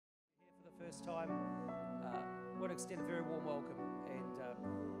this time, I want to extend a very warm welcome.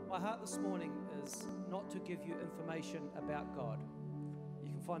 And my heart this morning is not to give you information about God.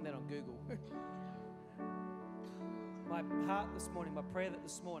 You can find that on Google. My heart this morning, my prayer that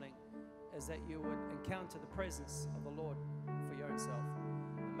this morning is that you would encounter the presence of the Lord for your own self.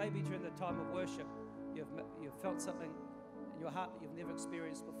 And maybe during the time of worship, you've felt something in your heart that you've never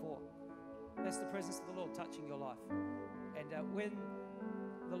experienced before. That's the presence of the Lord touching your life. And when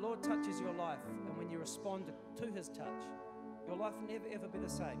the Lord touches your life and when you respond to His touch, your life will never ever be the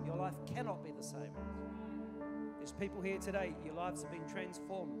same. Your life cannot be the same. There's people here today, your lives have been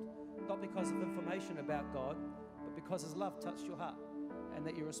transformed, not because of information about God, but because His love touched your heart and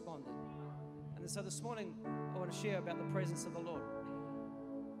that you responded. And so this morning, I want to share about the presence of the Lord.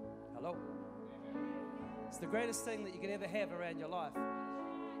 Hello. It's the greatest thing that you could ever have around your life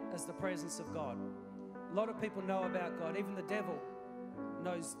is the presence of God. A lot of people know about God. Even the devil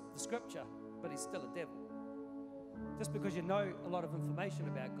knows the scripture, but he's still a devil. Just because you know a lot of information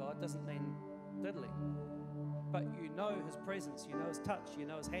about God doesn't mean diddly. But you know His presence, you know His touch, you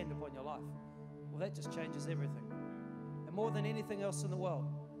know His hand upon your life. Well, that just changes everything. And more than anything else in the world,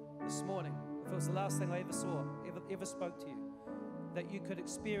 this morning, if it was the last thing I ever saw, ever spoke to you, that you could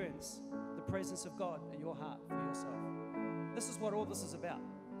experience the presence of God in your heart for yourself. This is what all this is about.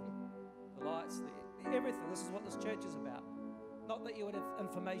 The lights, everything. This is what this church is about. Not that you would have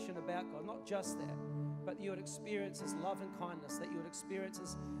information about God, not just that, but that you would experience His love and kindness, that you would experience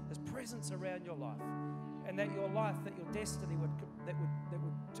His presence around your life, and that your life, that your destiny would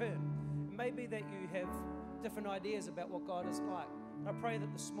turn. It may be that you have different ideas about what God is like. And I pray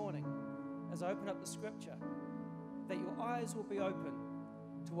that this morning, as I open up the scripture, that your eyes will be open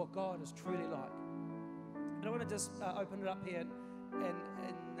to what God is truly like. And I want to just open it up here in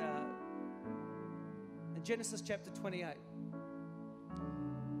Genesis chapter 28.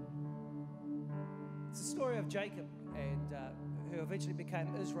 It's the story of Jacob, and who eventually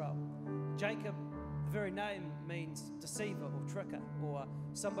became Israel. Jacob, the very name means deceiver or tricker, or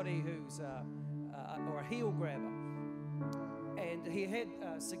somebody who's or a heel grabber. And he had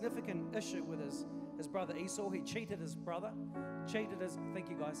a significant issue with his brother Esau. He cheated his brother, cheated his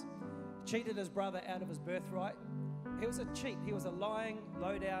brother out of his birthright. He was a cheat. He was a lying,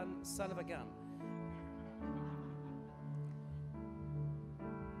 low-down son of a gun.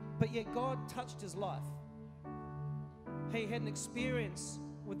 But yet God touched his life. He had an experience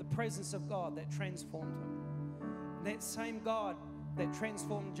with the presence of God that transformed him. And that same God that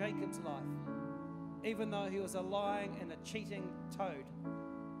transformed Jacob's life, even though he was a lying and a cheating toad,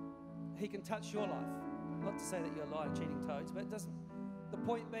 He can touch your life. Not to say that you're lying, cheating toads, but it doesn't. The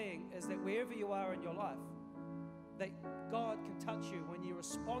point being is that wherever you are in your life, that God can touch you. When you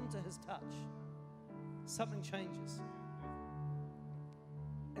respond to His touch, something changes.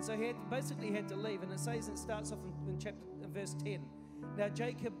 And so he basically had to leave. And it says, it starts off in verse 10. Now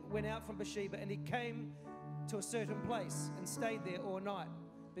Jacob went out from Beersheba, and he came to a certain place and stayed there all night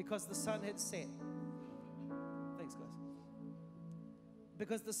because the sun had set. Thanks, guys.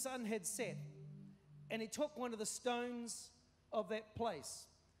 Because the sun had set. And he took one of the stones of that place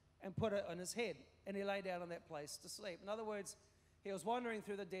and put it on his head, and he lay down on that place to sleep. In other words, he was wandering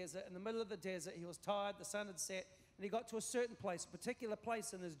through the desert. In the middle of the desert, he was tired, the sun had set, and he got to a certain place, a particular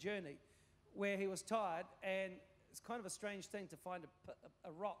place in his journey where he was tired. And it's kind of a strange thing to find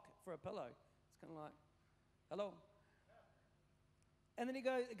a rock for a pillow. It's kind of like, hello. And then he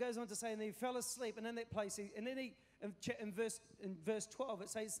goes on to say, and he fell asleep, and in that place, in verse 12, it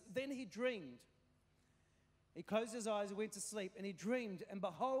says, then he dreamed. He closed his eyes and went to sleep, and he dreamed, and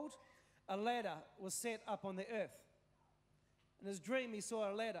behold, a ladder was set up on the earth. In his dream, he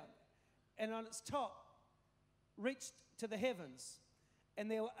saw a ladder, and on its top reached to the heavens, and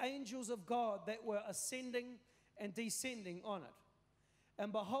there were angels of God that were ascending and descending on it.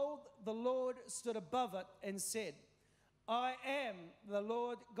 And behold, the Lord stood above it and said, I am the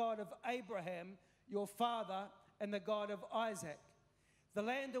Lord God of Abraham, your father, and the God of Isaac. The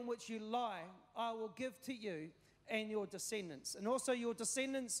land in which you lie, I will give to you and your descendants. And also your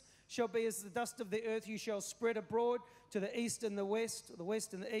descendants shall be as the dust of the earth. You shall spread abroad to the east and the west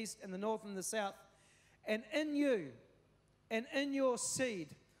and the east, and the north and the south. And in you and in your seed,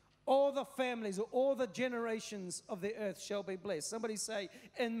 all the families or all the generations of the earth shall be blessed. Somebody say,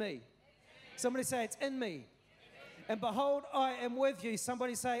 in me. Somebody say, it's in me. And behold, I am with you.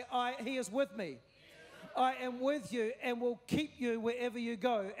 Somebody say, He is with me. I am with you and will keep you wherever you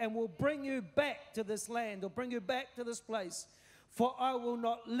go, and will bring you back to this land, or bring you back to this place. For I will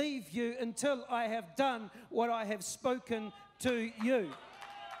not leave you until I have done what I have spoken to you.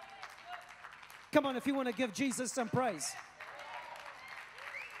 Come on, if you want to give Jesus some praise.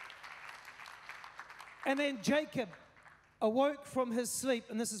 And then Jacob awoke from his sleep,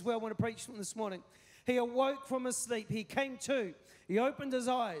 and this is where I want to preach from this morning. He awoke from his sleep. He came to. He opened his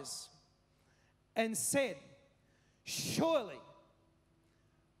eyes and said, surely.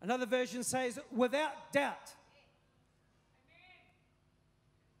 Another version says, without doubt.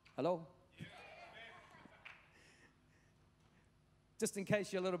 Hello? Just in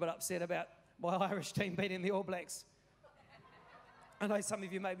case you're a little bit upset about my Irish team beating the All Blacks. I know some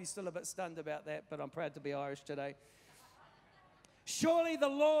of you may be still a bit stunned about that, but I'm proud to be Irish today. Surely the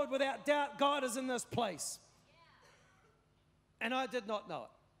Lord, without doubt, God is in this place. And I did not know it.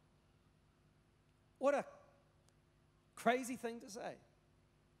 What a crazy thing to say.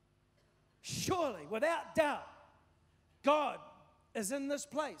 Surely, without doubt, God is in this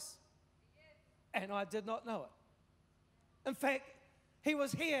place. And I did not know it. In fact, he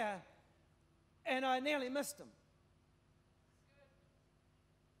was here and I nearly missed him.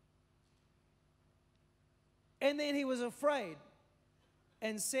 And then he was afraid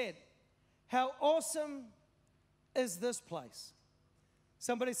and said, how awesome is this place?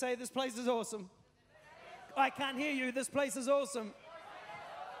 Somebody say, this place is awesome. I can't hear you. This place is awesome.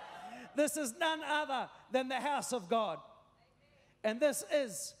 This is none other than the house of God. And this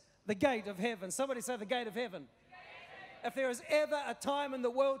is the gate of heaven. Somebody say the gate of heaven. If there is ever a time in the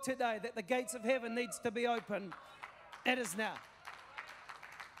world today that the gates of heaven needs to be open, it is now.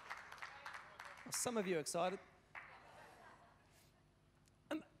 Some of you are excited.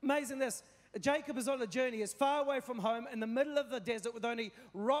 Amazing this. Jacob is on a journey. He's far away from home in the middle of the desert with only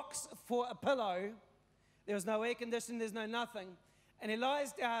rocks for a pillow. There was no air conditioning. There's no nothing. And he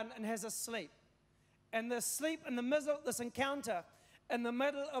lies down and has a sleep. And the sleep in the middle, this encounter in the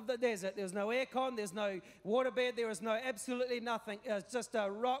middle of the desert, there's no aircon, there's no waterbed, there is no absolutely nothing. It's just a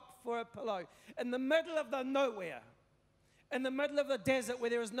rock for a pillow. In the middle of the nowhere, in the middle of the desert where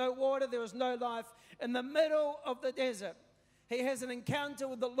there is no water, there is no life, in the middle of the desert, he has an encounter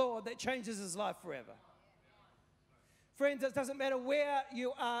with the Lord that changes his life forever. Friends, it doesn't matter where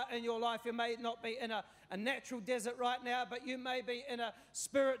you are in your life. You may not be in a natural desert right now, but you may be in a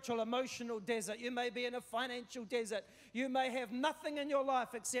spiritual, emotional desert. You may be in a financial desert. You may have nothing in your life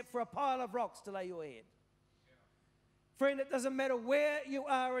except for a pile of rocks to lay your head. Friend, it doesn't matter where you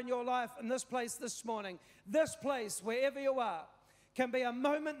are in your life in this place this morning. This place, wherever you are, can be a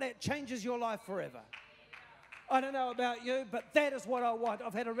moment that changes your life forever. I don't know about you, but that is what I want.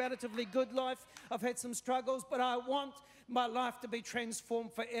 I've had a relatively good life. I've had some struggles, but I want my life to be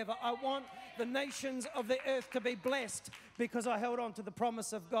transformed forever. I want the nations of the earth to be blessed because I held on to the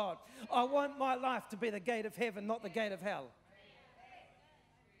promise of God. I want my life to be the gate of heaven, not the gate of hell.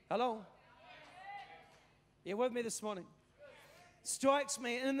 Hello? You with me this morning? Strikes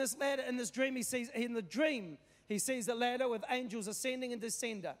me, and in this ladder, in this dream, he sees the ladder with angels ascending and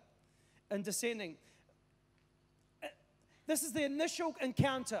descending. This is the initial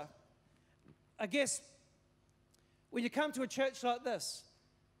encounter. I guess when you come to a church like this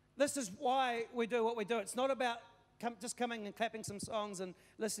is why we do what we do. It's not about just coming and clapping some songs and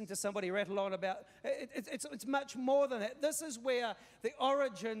listening to somebody rattle on about. It's much more than that. This is where the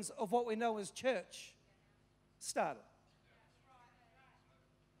origins of what we know as church started.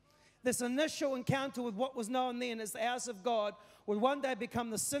 This initial encounter with what was known then as the house of God would one day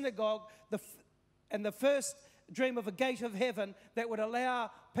become the synagogue, and the first dream of a gate of heaven that would allow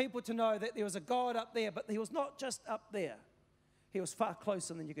people to know that there was a God up there, but he was not just up there. He was far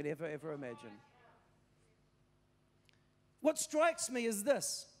closer than you could ever imagine. What strikes me is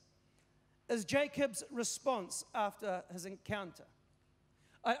this, is Jacob's response after his encounter.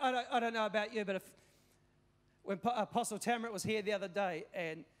 I don't know about you, but when Apostle Tamara was here the other day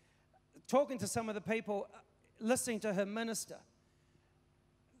and talking to some of the people, listening to her minister,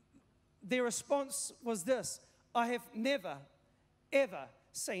 their response was this: I have never, ever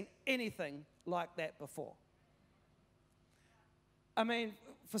seen anything like that before. I mean,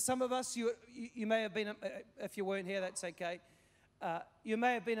 for some of us, you may have been, if you weren't here, that's okay. You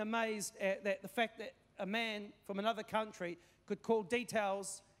may have been amazed at the fact that a man from another country could call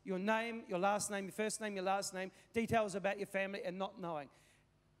details, your name, your last name, your first name, your last name, details about your family and not knowing.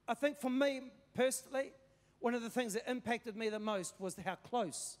 I think for me personally, one of the things that impacted me the most was how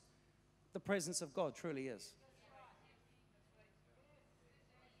close the presence of God truly is.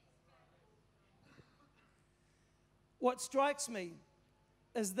 What strikes me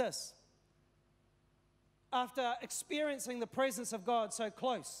is this. After experiencing the presence of God so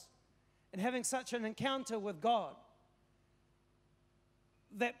close and having such an encounter with God,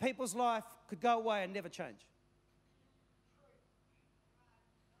 that people's life could go away and never change.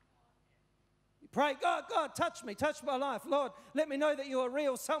 pray, God, touch me, touch my life. Lord, let me know that you are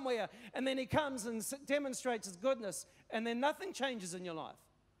real somewhere. And then he comes and demonstrates his goodness, and then nothing changes in your life.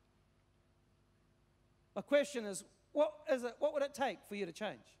 My question is, what would it take for you to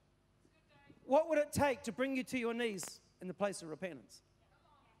change? What would it take to bring you to your knees in the place of repentance?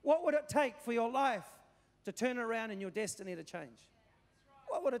 What would it take for your life to turn around and your destiny to change?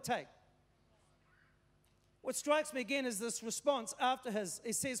 What would it take? What strikes me again is this response after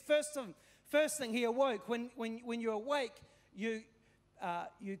it says, first thing he awoke. When you awake, you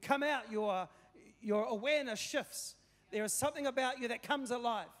come out, your awareness shifts. There is something about you that comes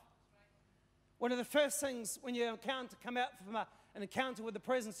alive. One of the first things when you come out from an encounter with the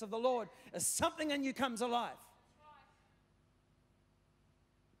presence of the Lord is something in you comes alive.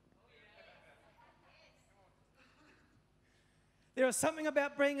 There is something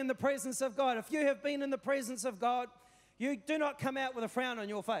about being in the presence of God. If you have been in the presence of God, you do not come out with a frown on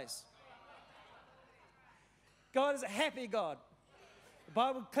your face. God is a happy God. The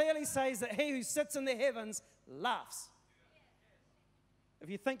Bible clearly says that he who sits in the heavens laughs. If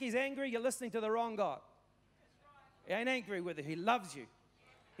you think he's angry, you're listening to the wrong God. He ain't angry with you. He loves you.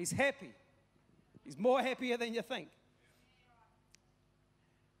 He's happy. He's more happier than you think.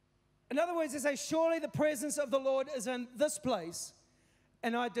 In other words, they say, surely the presence of the Lord is in this place,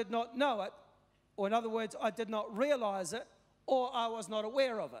 and I did not know it. Or in other words, I did not realize it, or I was not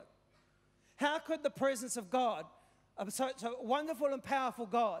aware of it. How could the presence of God, such a wonderful and powerful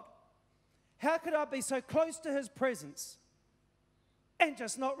God, how could I be so close to his presence and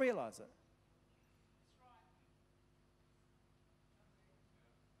just not realize it?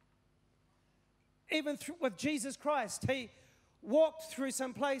 Even with Jesus Christ, he walked through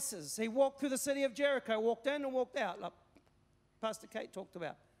some places. He walked through the city of Jericho, walked in and walked out, like Pastor Kate talked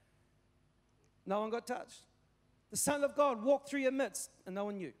about. No one got touched. The Son of God walked through your midst, and no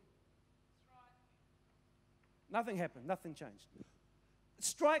one knew. Nothing happened. Nothing changed. It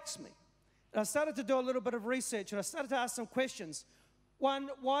strikes me. And I started to do a little bit of research, and I started to ask some questions. One,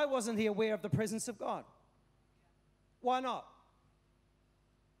 why wasn't he aware of the presence of God? Why not?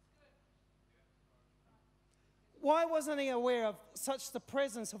 Why wasn't he aware of such the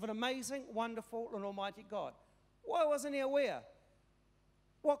presence of an amazing, wonderful, and almighty God? Why wasn't he aware?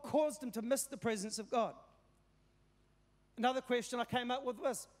 What caused him to miss the presence of God? Another question I came up with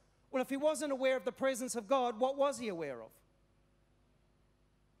was, well, if he wasn't aware of the presence of God, what was he aware of?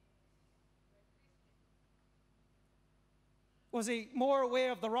 Was he more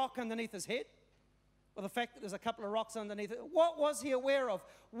aware of the rock underneath his head? Or the fact that there's a couple of rocks underneath it? What was he aware of?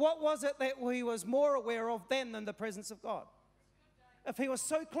 What was it that he was more aware of then than the presence of God? If he was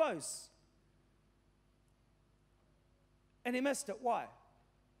so close and he missed it, why?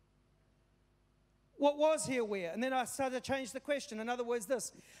 What was he aware? And then I started to change the question. In other words,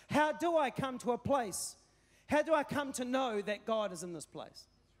 this: how do I come to a place? How do I come to know that God is in this place?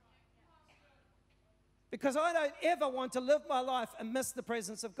 Because I don't ever want to live my life and miss the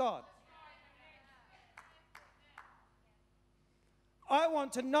presence of God. I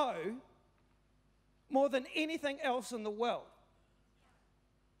want to know more than anything else in the world.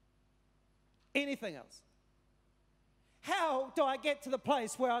 Anything else. How do I get to the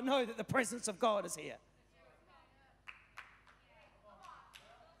place where I know that the presence of God is here?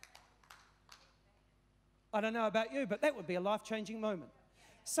 I don't know about you, but that would be a life-changing moment.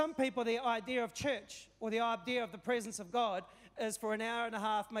 Some people, the idea of church or the idea of the presence of God is for an hour and a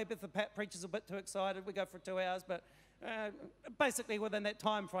half. Maybe if the preacher's a bit too excited, we go for 2 hours, but basically within that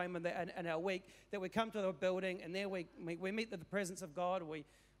time frame in our week, that we come to the building and there we meet the presence of God. We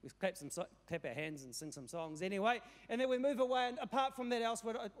clap our hands and sing some songs anyway, and then we move away. And apart from that,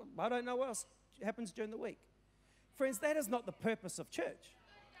 I don't know what else happens during the week. Friends, that is not the purpose of church.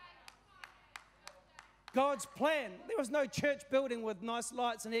 God's plan. There was no church building with nice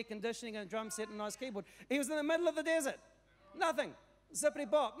lights and air conditioning and a drum set and a nice keyboard. He was in the middle of the desert. Nothing. Zippity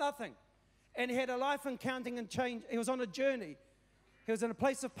bop, nothing. And he had a life encountering and change. He was on a journey. He was in a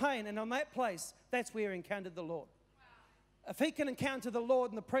place of pain, and on that place, that's where he encountered the Lord. If he can encounter the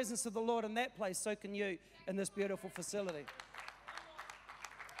Lord and the presence of the Lord in that place, so can you in this beautiful facility.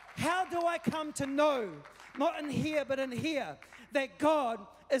 How do I come to know, not in here, but in here, that God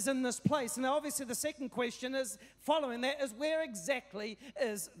is in this place? And obviously the second question is, following that, is where exactly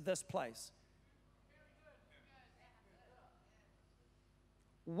is this place?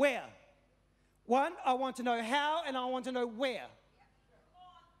 Where? One, I want to know how, and I want to know where.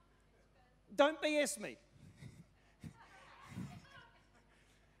 Don't BS me.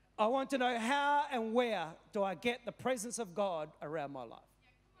 I want to know how and where do I get the presence of God around my life.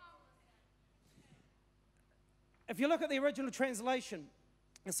 If you look at the original translation,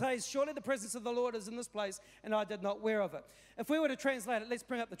 It says, surely the presence of the Lord is in this place, and I did not aware of it. If we were to translate it, let's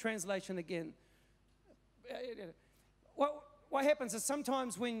bring up the translation again. What happens is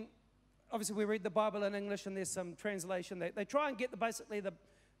sometimes when, obviously we read the Bible in English and there's some translation, they try and get basically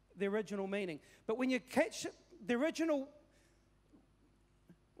the original meaning. But when you catch it, the original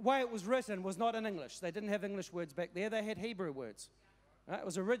way it was written was not in English. They didn't have English words back there. They had Hebrew words. It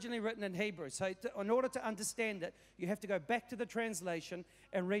was originally written in Hebrew. So in order to understand it, you have to go back to the translation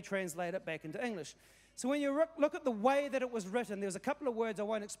and retranslate it back into English. So when you look at the way that it was written, there's a couple of words, I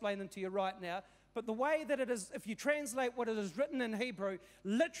won't explain them to you right now, but the way that it is, if you translate what it is written in Hebrew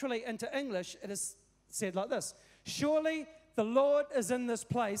literally into English, it is said like this: surely the Lord is in this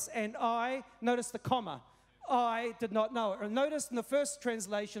place, and I, notice the comma, I did not know it. Or notice in the first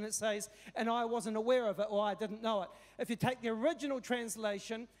translation it says, and I wasn't aware of it, or I didn't know it. If you take the original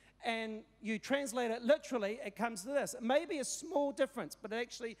translation and you translate it literally, it comes to this. It may be a small difference, but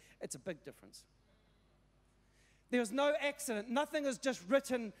actually it's a big difference. There's no accident. Nothing is just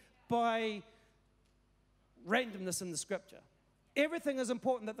written by randomness in the scripture. Everything is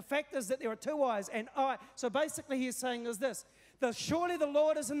important. That the fact is that there are two I's and I. So basically he's saying is this: surely the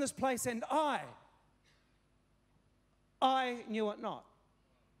Lord is in this place, and I knew it not.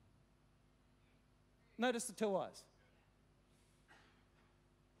 Notice the two I's.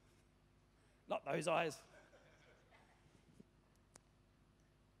 Not those eyes.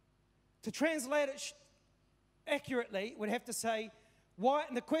 To translate it accurately, we'd have to say, why?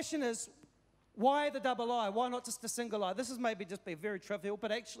 And the question is, why the double I? Why not just a single I? This is maybe just be very trivial,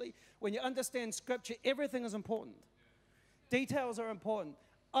 but actually, when you understand Scripture, everything is important. Details are important.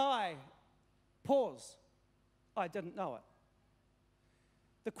 Pause. I didn't know it.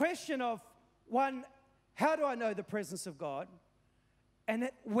 The question of, one, how do I know the presence of God? And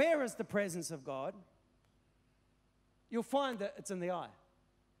where is the presence of God? You'll find that it's in the eye.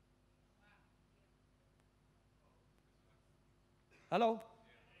 Hello?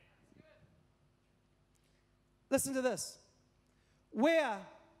 Listen to this. Where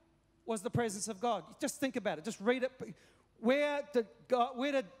was the presence of God? Just think about it. Just read it. Where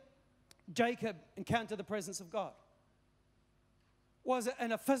did Jacob encounter the presence of God? Was it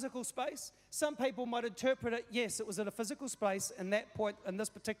in a physical space? Some people might interpret it, yes, it was in a physical space in that point, in this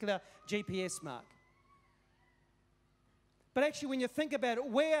particular GPS mark. But actually, when you think about it,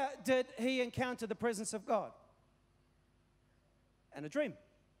 where did he encounter the presence of God? In a dream.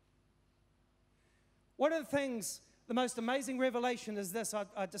 One of the things, the most amazing revelation is this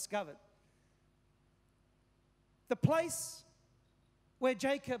I discovered. The place where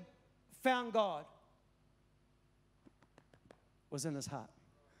Jacob found God was in his heart.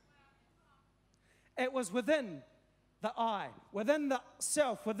 It was within the eye, within the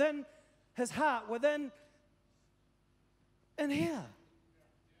self, within his heart, in here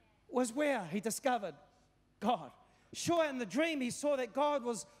was where he discovered God. Sure, in the dream he saw that God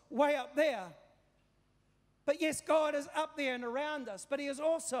was way up there. But yes, God is up there and around us, but he is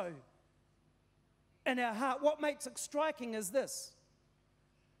also in our heart. What makes it striking is this: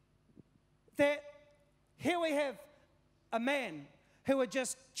 that here we have a man who had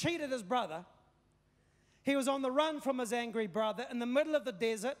just cheated his brother. He was on the run from his angry brother in the middle of the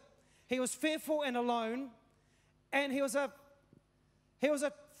desert. He was fearful and alone, and he was a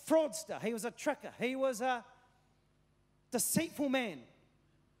fraudster. He was a tricker. He was a deceitful man.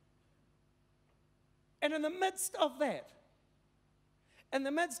 And in the midst of that, in the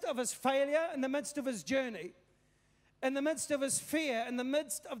midst of his failure, in the midst of his journey, in the midst of his fear, in the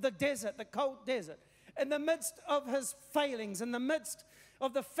midst of the desert, the cold desert, in the midst of his failings, in the midst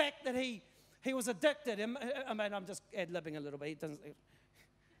of the fact that he was addicted. I mean, I'm just ad-libbing a little bit.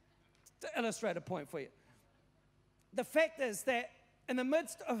 To illustrate a point for you. The fact is that in the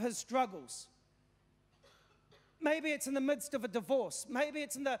midst of his struggles, maybe it's in the midst of a divorce. Maybe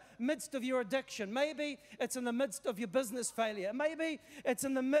it's in the midst of your addiction. Maybe it's in the midst of your business failure. Maybe it's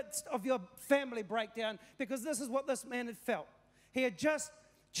in the midst of your family breakdown, because this is what this man had felt. He had just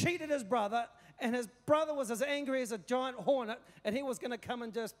cheated his brother, and his brother was as angry as a giant hornet, and he was going to come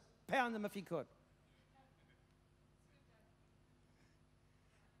and just pound him if he could.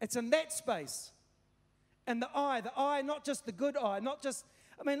 It's in that space. And the eye, not just the good eye, not just,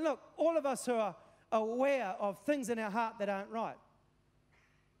 I mean, look, all of us who are aware of things in our heart that aren't right.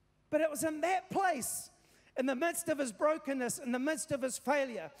 But it was in that place, in the midst of his brokenness, in the midst of his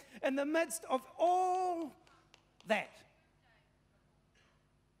failure, in the midst of all that,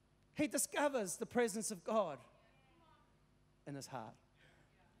 he discovers the presence of God in his heart.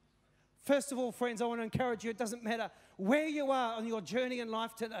 First of all, friends, I want to encourage you, it doesn't matter where you are on your journey in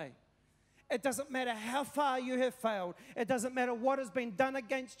life today. It doesn't matter how far you have failed. It doesn't matter what has been done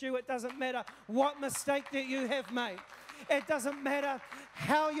against you. It doesn't matter what mistake that you have made. It doesn't matter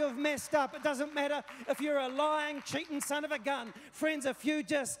how you've messed up. It doesn't matter if you're a lying, cheating son of a gun. Friends, if you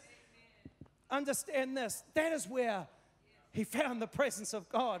just understand this, that is where he found the presence of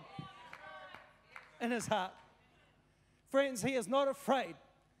God in his heart. Friends, he is not afraid.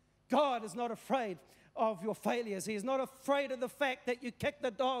 God is not afraid of your failures. He is not afraid of the fact that you kicked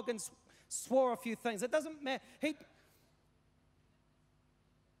the dog and swore a few things. It doesn't matter.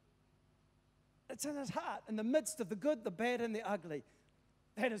 It's in his heart, in the midst of the good, the bad, and the ugly.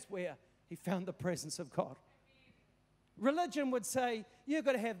 That is where he found the presence of God. Religion would say, you've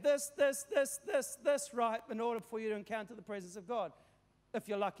got to have this right in order for you to encounter the presence of God, if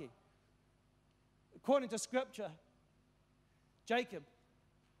you're lucky. According to Scripture, Jacob,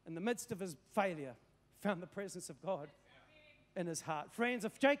 in the midst of his failure, found the presence of God in his heart. Friends,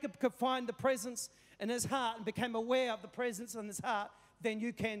 if Jacob could find the presence in his heart and became aware of the presence in his heart, then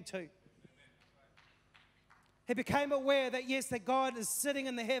you can too. He became aware that, yes, that God is sitting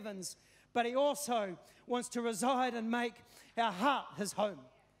in the heavens, but he also wants to reside and make our heart his home.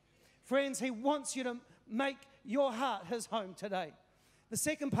 Friends, he wants you to make your heart his home today. The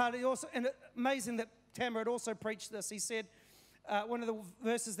second part, and amazing that Tamara had also preached this. He said, one of the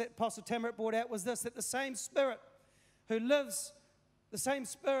verses that Apostle Tamara brought out was this, that the same Spirit who lives, the same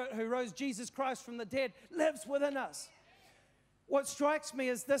Spirit who rose Jesus Christ from the dead lives within us. What strikes me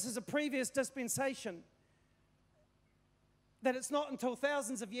is this is a previous dispensation, that it's not until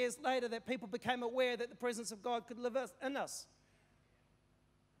thousands of years later that people became aware that the presence of God could live in us.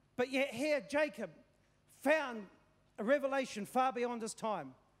 But yet here Jacob found a revelation far beyond his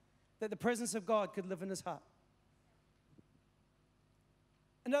time that the presence of God could live in his heart.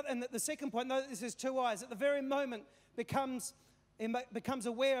 And the second point, notice there's two eyes. At the very moment he becomes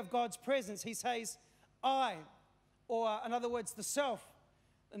aware of God's presence, he says, I, or in other words, the self.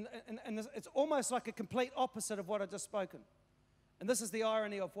 And it's almost like a complete opposite of what I've just spoken. And this is the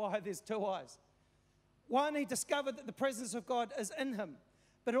irony of why there's two eyes. One, he discovered that the presence of God is in him,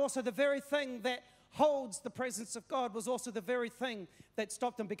 but also the very thing that holds the presence of God was also the very thing that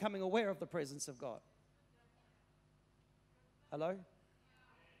stopped him becoming aware of the presence of God. Hello?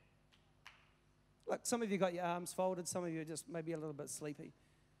 Like some of you got your arms folded, some of you are just maybe a little bit sleepy.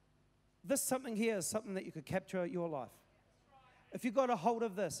 This something here is something that you could capture your life. If you got a hold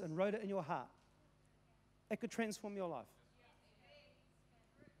of this and wrote it in your heart, it could transform your life.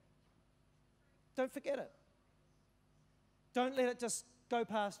 Don't forget it. Don't let it just go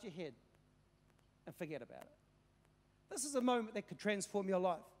past your head and forget about it. This is a moment that could transform your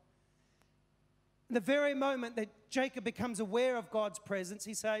life. In the very moment that Jacob becomes aware of God's presence,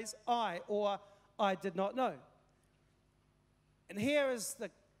 he says, I did not know. And here is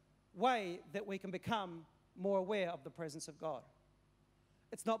the way that we can become more aware of the presence of God.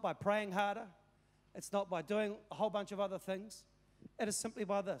 It's not by praying harder. It's not by doing a whole bunch of other things. It is simply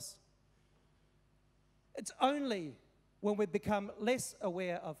by this. It's only when we become less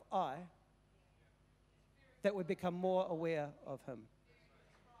aware of I that we become more aware of him.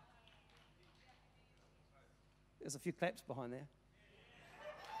 There's a few claps behind there.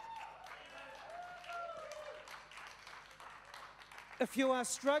 If you are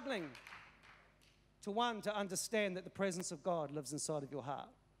struggling to understand that the presence of God lives inside of your heart,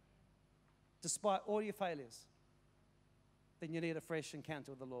 despite all your failures, then you need a fresh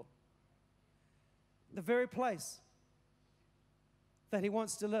encounter with the Lord. The very place that he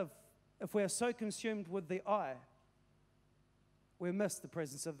wants to live, if we are so consumed with the I, we miss the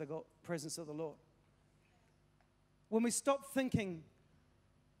presence of the Lord. When we stop thinking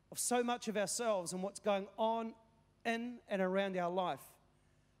of so much of ourselves and what's going on in and around our life,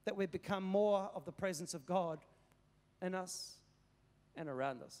 that we become more of the presence of God in us and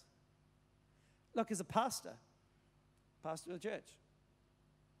around us. Look, as a pastor of the church,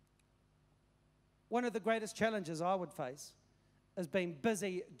 one of the greatest challenges I would face is being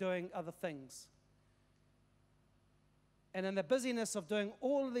busy doing other things. And in the busyness of doing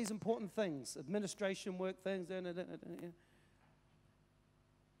all of these important things, administration work, things,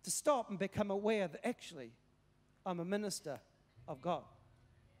 to stop and become aware that actually I'm a minister of God.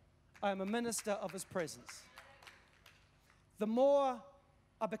 I am a minister of his presence. The more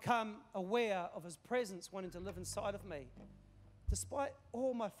I become aware of his presence wanting to live inside of me, despite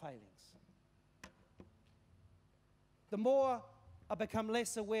all my failings, the more I become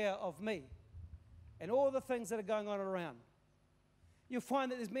less aware of me and all the things that are going on around. You'll find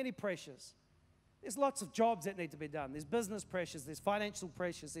that there's many pressures. There's lots of jobs that need to be done. There's business pressures, there's financial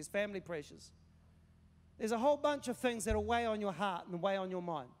pressures, there's family pressures. There's a whole bunch of things that will weigh on your heart and weigh on your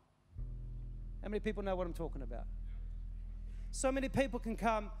mind. How many people know what I'm talking about? So many people can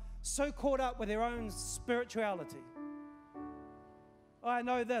come so caught up with their own spirituality. I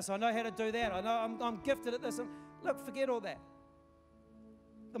know this, I know how to do that, I know I'm gifted at this. Look, forget all that.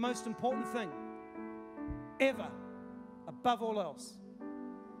 The most important thing ever, above all else,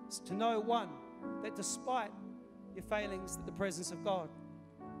 is to know, one, that despite your failings, that the presence of God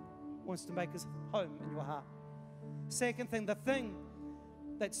wants to make his home in your heart. Second thing, the thing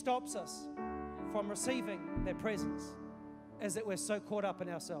that stops us from receiving that presence is that we're so caught up in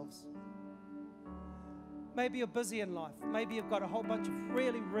ourselves. Maybe you're busy in life. Maybe you've got a whole bunch of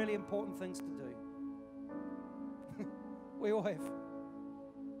really, really important things to do. We all have.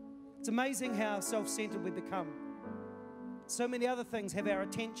 It's amazing how self-centered we become. So many other things have our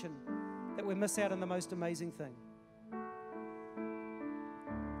attention that we miss out on the most amazing thing.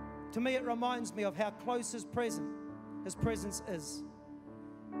 To me, it reminds me of how close His presence is,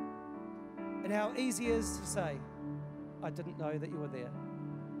 and how easy it is to say, I didn't know that you were there.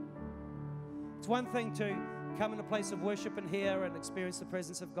 It's one thing to come in a place of worship and hear and experience the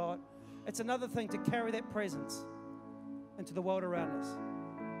presence of God. It's another thing to carry that presence into the world around us.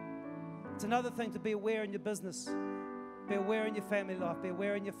 It's another thing to be aware in your business, be aware in your family life, be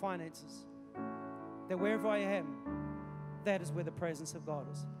aware in your finances, that wherever I am, that is where the presence of God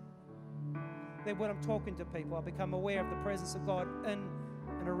is. That when I'm talking to people, I become aware of the presence of God in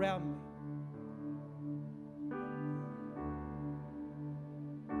and around me.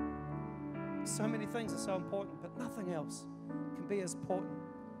 So many things are so important, but nothing else can be as important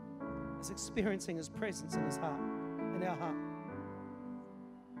as experiencing His presence in His heart, in our heart.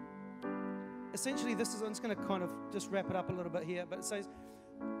 Essentially, I'm just going to kind of just wrap it up a little bit here, but it says,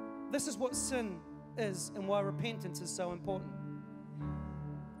 this is what sin is and why repentance is so important.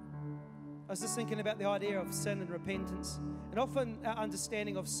 I was just thinking about the idea of sin and repentance. And often our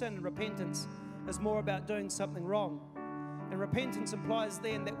understanding of sin and repentance is more about doing something wrong. And repentance implies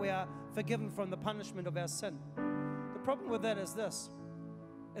then that we are forgiven from the punishment of our sin. The problem with that is this,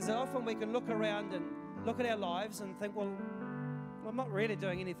 is that often we can look around and look at our lives and think, well, I'm not really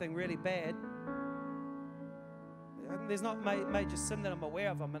doing anything really bad. There's not major sin that I'm aware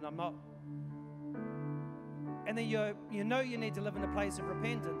of, and I'm not. And then you know you need to live in a place of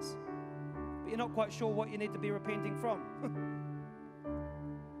repentance, but you're not quite sure what you need to be repenting from.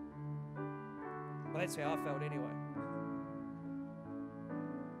 Well, that's how I felt anyway.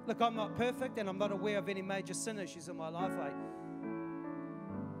 Look, I'm not perfect, and I'm not aware of any major sin issues in my life.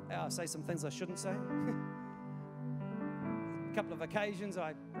 I say some things I shouldn't say. A couple of occasions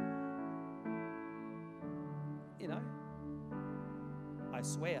I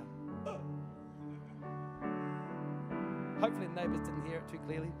swear. Hopefully the neighbours didn't hear it too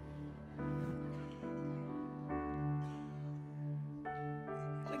clearly.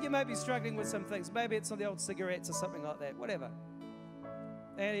 Look, you may be struggling with some things. Maybe it's on the old cigarettes or something like that. Whatever.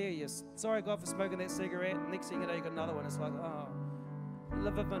 And here you're sorry God for smoking that cigarette, and next thing you know you got another one. It's like, oh, you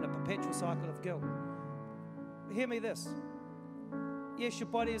live in a perpetual cycle of guilt. But hear me this. Yes, your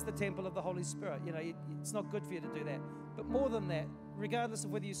body is the temple of the Holy Spirit. It's not good for you to do that. But more than that, regardless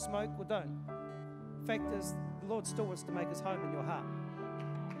of whether you smoke or don't, the fact is the Lord still wants to make His home in your heart.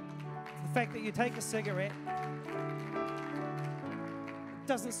 The fact that you take a cigarette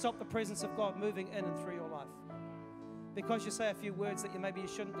doesn't stop the presence of God moving in and through your life. Because you say a few words that maybe you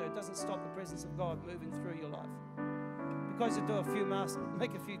shouldn't do, it doesn't stop the presence of God moving through your life. Because you do a few masks,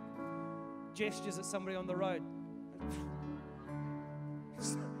 make a few gestures at somebody on the road.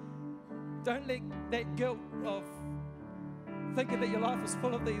 Don't let that guilt of thinking that your life is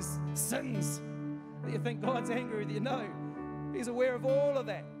full of these sins, that you think God's angry with you. No, He's aware of all of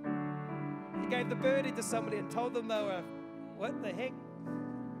that. He gave the birdie to somebody and told them they were, what the heck?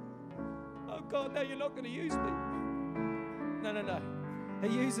 Oh God, no, you're not going to use me. No. He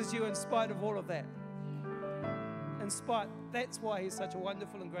uses you in spite of all of that. That's why He's such a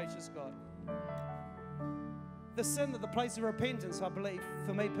wonderful and gracious God. The sin of the place of repentance, I believe,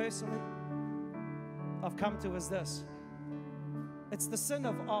 for me personally, I've come to is this. It's the sin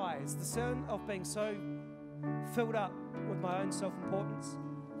of I. It's the sin of being so filled up with my own self-importance,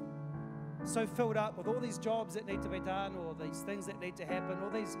 so filled up with all these jobs that need to be done, or these things that need to happen, all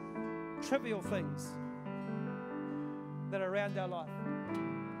these trivial things that are around our life.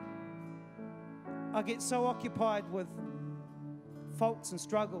 I get so occupied with faults and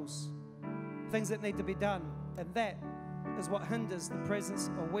struggles, things that need to be done, and that is what hinders the presence,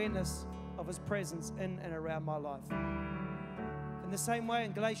 awareness of His presence in and around my life. In the same way,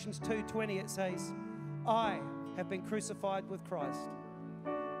 in Galatians 2:20 it says, I have been crucified with Christ.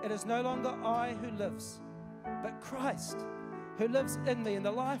 It is no longer I who lives, but Christ who lives in me, and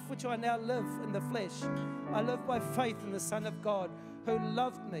the life which I now live in the flesh, I live by faith in the Son of God, who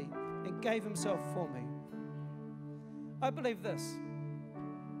loved me and gave himself for me. I believe this,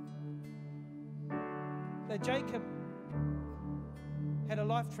 that Jacob had a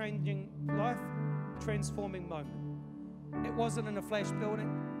life-transforming moment. It wasn't in a flash building.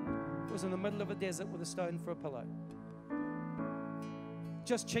 It was in the middle of a desert with a stone for a pillow.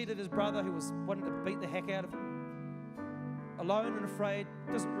 Just cheated his brother who was wanting to beat the heck out of him. Alone and afraid,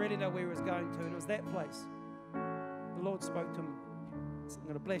 doesn't really know where he was going to, and it was that place. The Lord spoke to him, I'm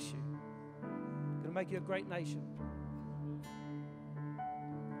going to bless you. I'm going to make you a great nation.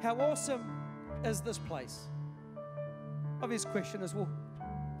 How awesome is this place? Obvious question is, well,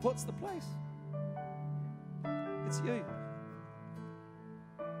 what's the place? It's you.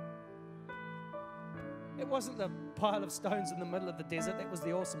 It wasn't the pile of stones in the middle of the desert that was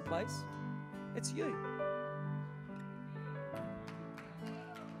the awesome place. It's you.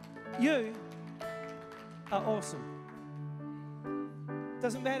 You are awesome.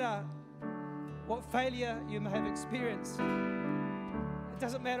 Doesn't matter what failure you may have experienced. It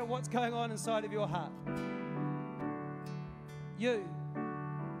doesn't matter what's going on inside of your heart. You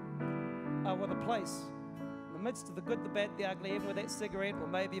are with a place in the midst of the good, the bad, the ugly, even with that cigarette, or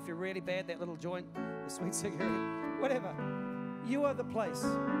maybe if you're really bad, that little joint, the sweet cigarette, whatever. You are the place.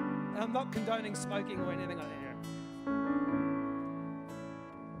 And I'm not condoning smoking or anything like that.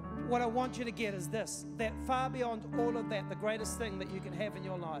 What I want you to get is this, that far beyond all of that, the greatest thing that you can have in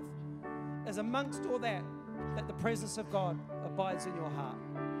your life is amongst all that, that the presence of God abides in your heart.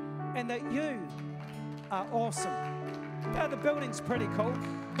 And that you are awesome. Now, the building's pretty cool,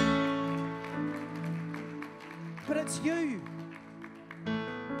 but it's you.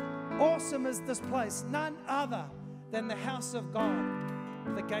 Awesome is this place, none other than the house of God,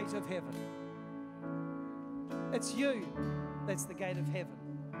 the gate of heaven. It's you that's the gate of heaven.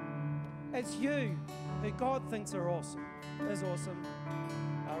 It's you who God thinks are awesome, is awesome,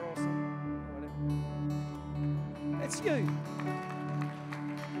 are awesome, whatever. It's you.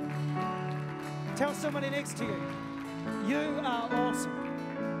 Tell somebody next to you, you are awesome.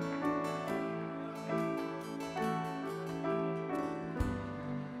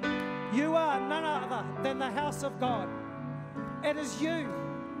 You are none other than the house of God. It is you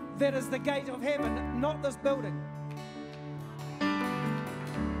that is the gate of heaven, not this building.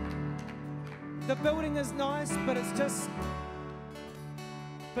 The building is nice, but it's just a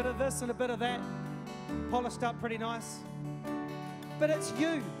bit of this and a bit of that, polished up pretty nice. But it's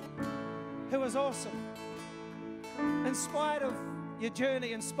you who is awesome. In spite of your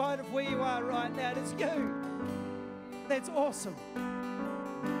journey, in spite of where you are right now, it's you that's awesome.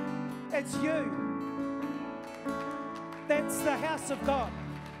 It's you. That's the house of God.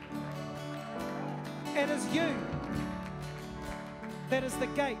 It is you that is the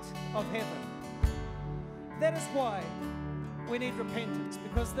gate of heaven. That is why we need repentance,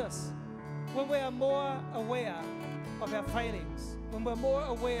 because this, when we are more aware of our failings, when we're more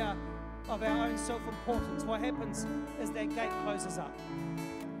aware of our own self-importance, what happens is that gate closes up.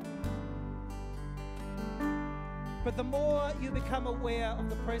 But the more you become aware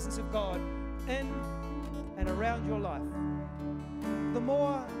of the presence of God in and around your life, the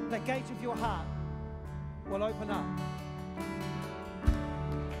more the gate of your heart will open up.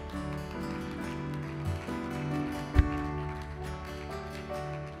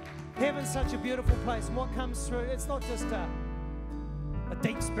 Heaven's such a beautiful place, and what comes through, it's not just a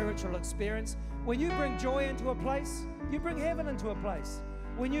deep spiritual experience. When you bring joy into a place, you bring heaven into a place.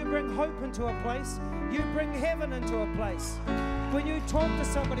 When you bring hope into a place, you bring heaven into a place. When you talk to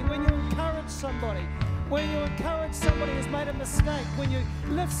somebody, when you encourage somebody, when you encourage somebody who's made a mistake, when you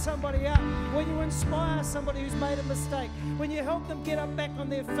lift somebody up, when you inspire somebody who's made a mistake, when you help them get up back on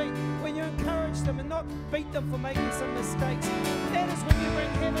their feet, when you encourage them and not beat them for making some mistakes, that is when you bring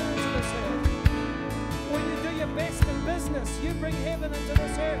heaven into this earth. When you do your best in business, you bring heaven into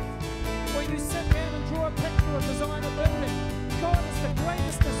this earth. When you sit down and draw a picture or design a building, God is the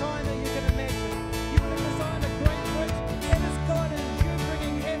greatest designer you can imagine. You want to design a great bridge, that is God, and you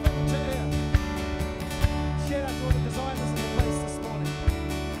bringing heaven to earth. Shout out to all the designers in the place this morning.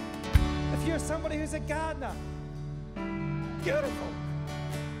 If you're somebody who's a gardener, beautiful.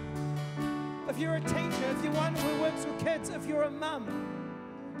 If you're a teacher, if you're one who works with kids, if you're a mum,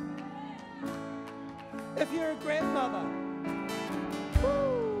 if you're a grandmother,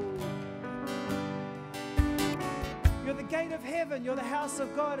 woo. You're the gate of heaven. You're the house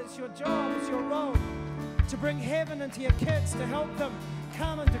of God. It's your job. It's your role to bring heaven into your kids, to help them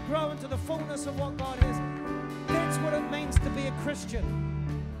come and to grow into the fullness of what God is. That's what it means to be a Christian.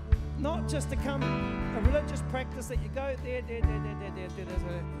 not just to come a religious practice that you go there.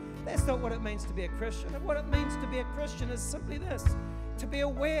 That's not what it means to be a Christian. What it means to be a Christian is simply this: to be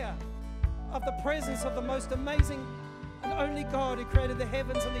aware of the presence of the most amazing and only God who created the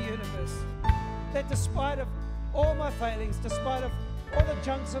heavens and the universe. That despite of all my failings, despite of all the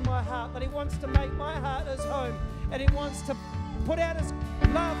junks in my heart, that He wants to make my heart His home, and He wants to put out His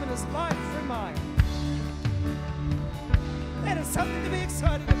love and His life through mine. That is something to be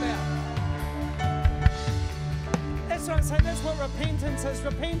excited about. That's what I'm saying. That's what repentance is.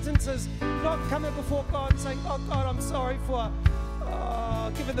 Repentance is not coming before God and saying, "Oh God, I'm sorry for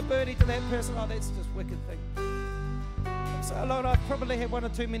giving the birdie to that person. Oh, that's just a wicked thing. So Lord, I've probably had one or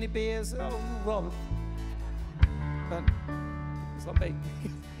too many beers. Oh, well, but it's not me.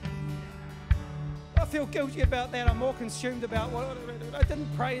 I feel guilty about that. I'm more consumed about what I didn't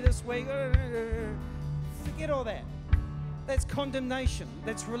pray this week. Forget all that. That's condemnation.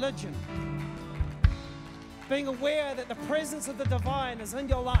 That's religion. Being aware that the presence of the divine is in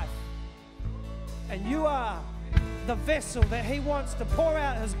your life, and you are the vessel that He wants to pour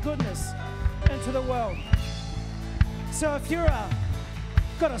out His goodness into the world. So if you're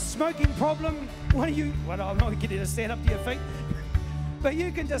got a smoking problem, well, I'm not getting you to stand up to your feet, but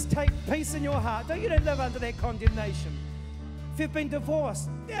you can just take peace in your heart. You don't live under that condemnation. If you've been divorced,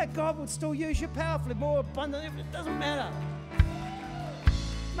 yeah, God would still use you powerfully, more abundantly. It doesn't matter.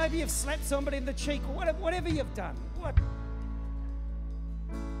 Maybe you've slapped somebody in the cheek, or whatever you've done. What?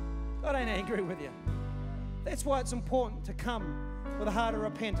 God ain't angry with you. That's why it's important to come with a heart of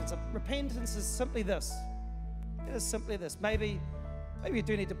repentance. Repentance is simply this. It is simply this. Maybe you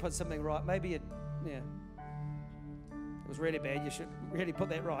do need to put something right. Maybe it was really bad. You should really put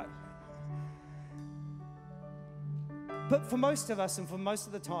that right. But for most of us, and for most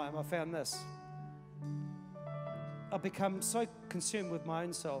of the time, I found this. I've become so consumed with my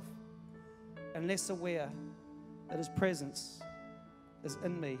own self and less aware that His presence is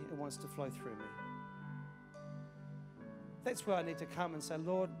in me and wants to flow through me. That's where I need to come and say,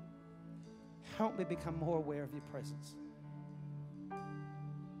 Lord, help me become more aware of Your presence.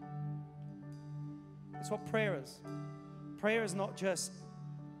 That's what prayer is. Prayer is not just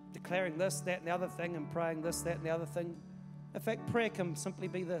declaring this, that, and the other thing, and praying this, that, and the other thing. In fact, prayer can simply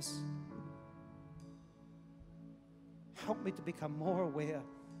be this. Help me to become more aware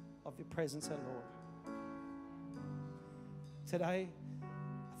of Your presence, O Lord. Today,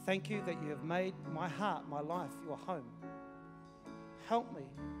 I thank You that You have made my heart, my life, Your home. Help me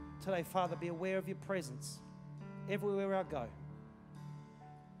today, Father, be aware of Your presence everywhere I go.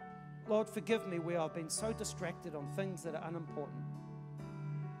 Lord, forgive me where I've been so distracted on things that are unimportant.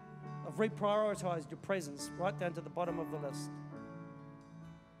 I've reprioritized Your presence right down to the bottom of the list.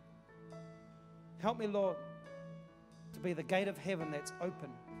 Help me, Lord, to be the gate of heaven that's open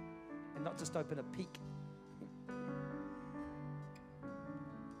and not just open a peek.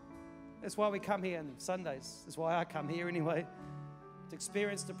 That's why we come here on Sundays. That's why I come here anyway, to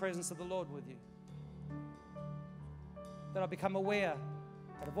experience the presence of the Lord with you. That I become aware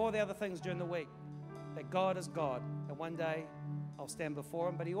that of all the other things during the week, that God is God, and one day I'll stand before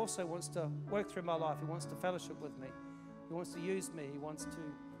Him, but He also wants to work through my life. He wants to fellowship with me. He wants to use me. He wants to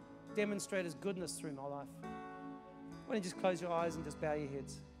demonstrate His goodness through my life. Why don't you just close your eyes and just bow your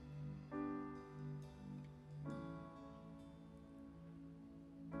heads?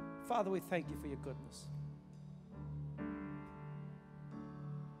 Father, we thank You for Your goodness.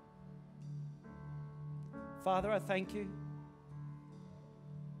 Father, I thank You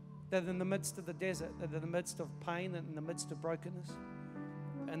that in the midst of the desert, that in the midst of pain, and in the midst of brokenness,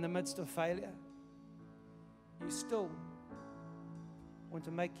 in the midst of failure, You still want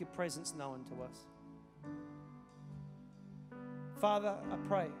to make Your presence known to us. Father, I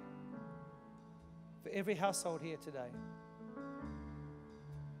pray for every household here today.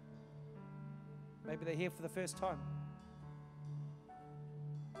 Maybe they're here for the first time.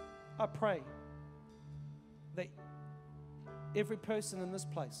 I pray that every person in this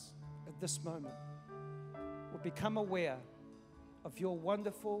place at this moment will become aware of Your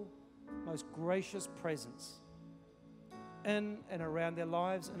wonderful, most gracious presence in and around their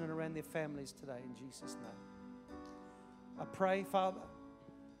lives and around their families today, in Jesus' name. I pray, Father,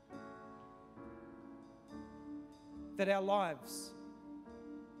 that our lives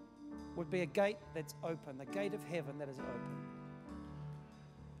would be a gate that's open, the gate of heaven that is open.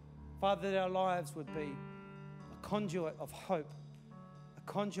 Father, that our lives would be a conduit of hope, a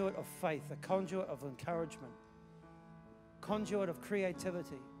conduit of faith, a conduit of encouragement, conduit of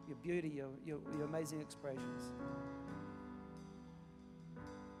creativity, Your beauty, your amazing expressions.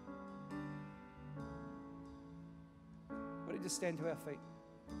 Why don't you just stand to our feet?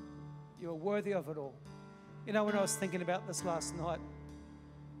 You are worthy of it all. You know, when I was thinking about this last night,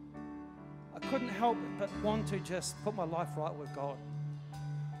 I couldn't help but want to just put my life right with God.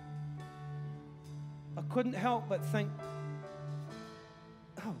 I couldn't help but think,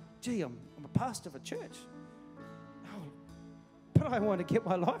 oh, gee, I'm a pastor of a church. Oh, but I want to get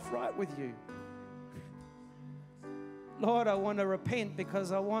my life right with you. Lord, I want to repent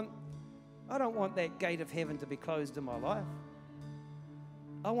because I don't want that gate of heaven to be closed in my life.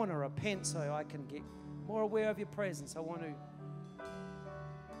 I want to repent so I can get more aware of your presence. I want to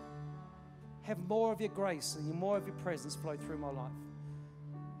have more of your grace and more of your presence flow through my life.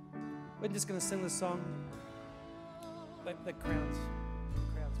 We're just going to sing this song. The crowds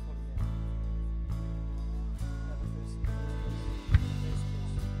falling down.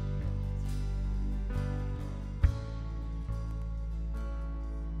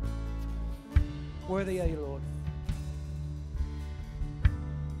 Worthy are you, Lord.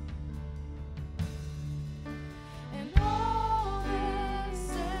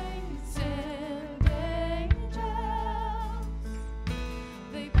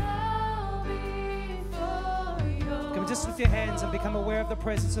 Just lift your hands and become aware of the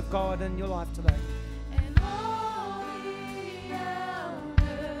presence of God in your life today. And all the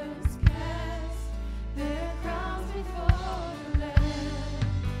elders cast their crowns before the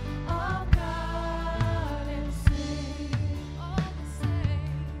Lamb of God and sing. All the saints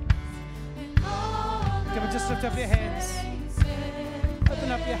and all the Come on, just lift up your hands.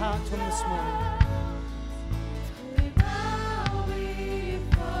 Open up your heart to Him this morning.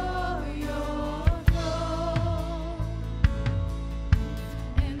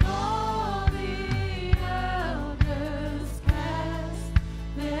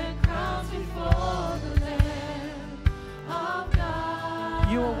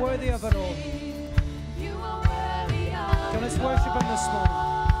 Worthy of it all. Come, let's worship Him this morning.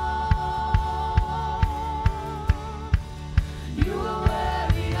 You are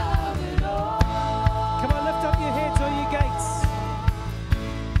worthy of it all. Come on, lift up your heads, all you gates.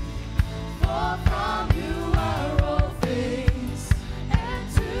 For from you are all things, and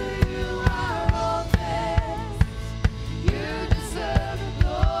to you are all things. You deserve the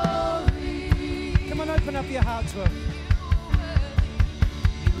glory. Come on, open up your heart to Him.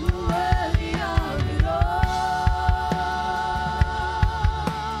 Worthy of it all.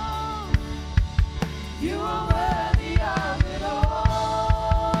 You are worthy of it all.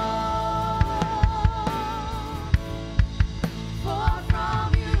 For from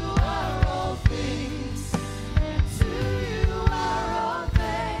you are all things, and to you are all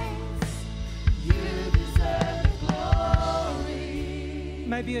things. You deserve the glory.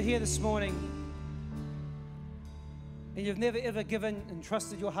 Maybe you're here this morning and you've never ever given and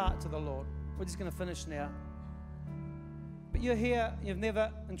trusted your heart to the Lord. We're just going to finish now. But you're here, you've never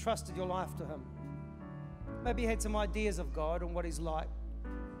entrusted your life to Him. Maybe you had some ideas of God and what He's like.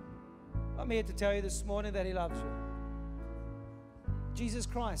 I'm here to tell you this morning that He loves you. Jesus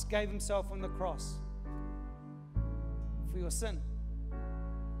Christ gave Himself on the cross for your sin.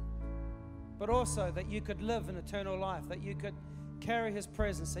 But also that you could live an eternal life, that you could carry His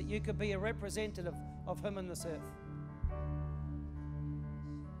presence, that you could be a representative of Him in this earth.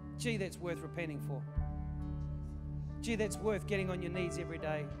 Gee, that's worth repenting for. Gee, that's worth getting on your knees every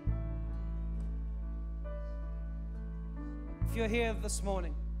day. If you're here this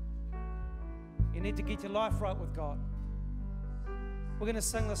morning, you need to get your life right with God. We're going to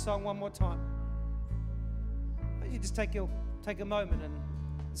sing this song one more time. You just take a moment, and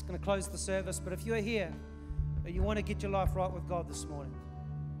it's going to close the service. But if you're here and you want to get your life right with God this morning,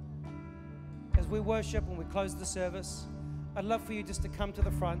 as we worship and we close the service, I'd love for you just to come to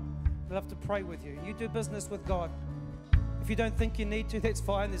the front. I'd love to pray with you. You do business with God. If you don't think you need to, that's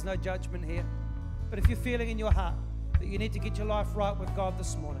fine. There's no judgment here. But if you're feeling in your heart that you need to get your life right with God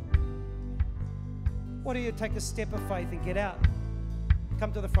this morning, why don't you take a step of faith and get out?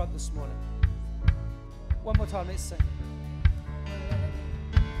 Come to the front this morning. One more time, let's sing.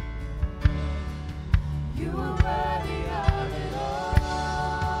 You are worthy of it all.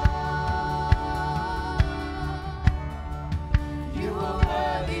 You are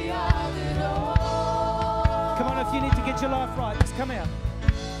worthy of it all. Come on, if you need to get your life right, just come out.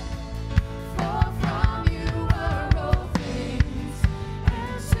 For from you are all things,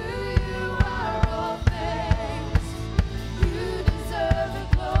 and to you are all things. You deserve the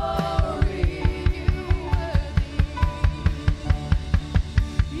glory. You are worthy.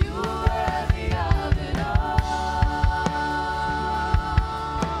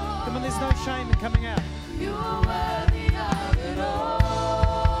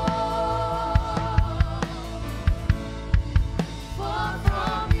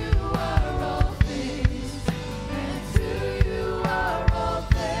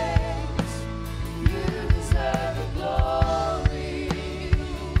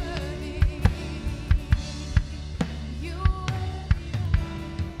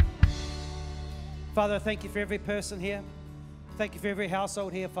 Father, I thank you for every person here. Thank you for every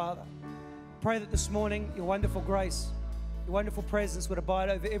household here, Father. Pray that this morning your wonderful grace, your wonderful presence would abide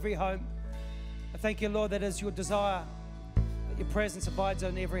over every home. I thank you, Lord, that is your desire, that your presence abides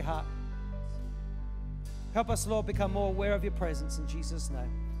on every heart. Help us, Lord, become more aware of your presence in Jesus'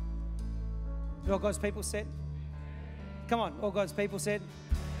 name. And all God's people said? Come on, all God's people said?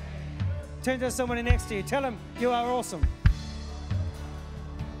 Turn to someone next to you. Tell them you are awesome.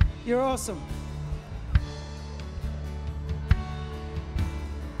 You're awesome.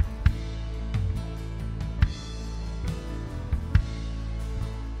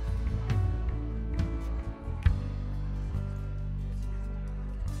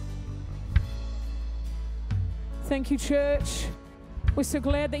 Thank you, church. We're so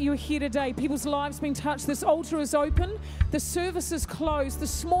glad that you're here today. People's lives being touched. This altar is open. The service is closed.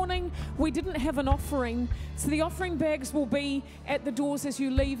 This morning, we didn't have an offering. So the offering bags will be at the doors as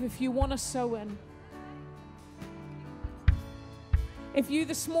you leave if you want to sow in. If you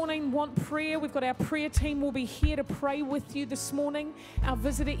this morning want prayer, we've got our prayer team will be here to pray with you this morning. Our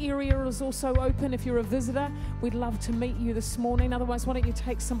visitor area is also open. If you're a visitor, we'd love to meet you this morning. Otherwise, why don't you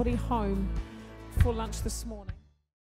take somebody home for lunch this morning?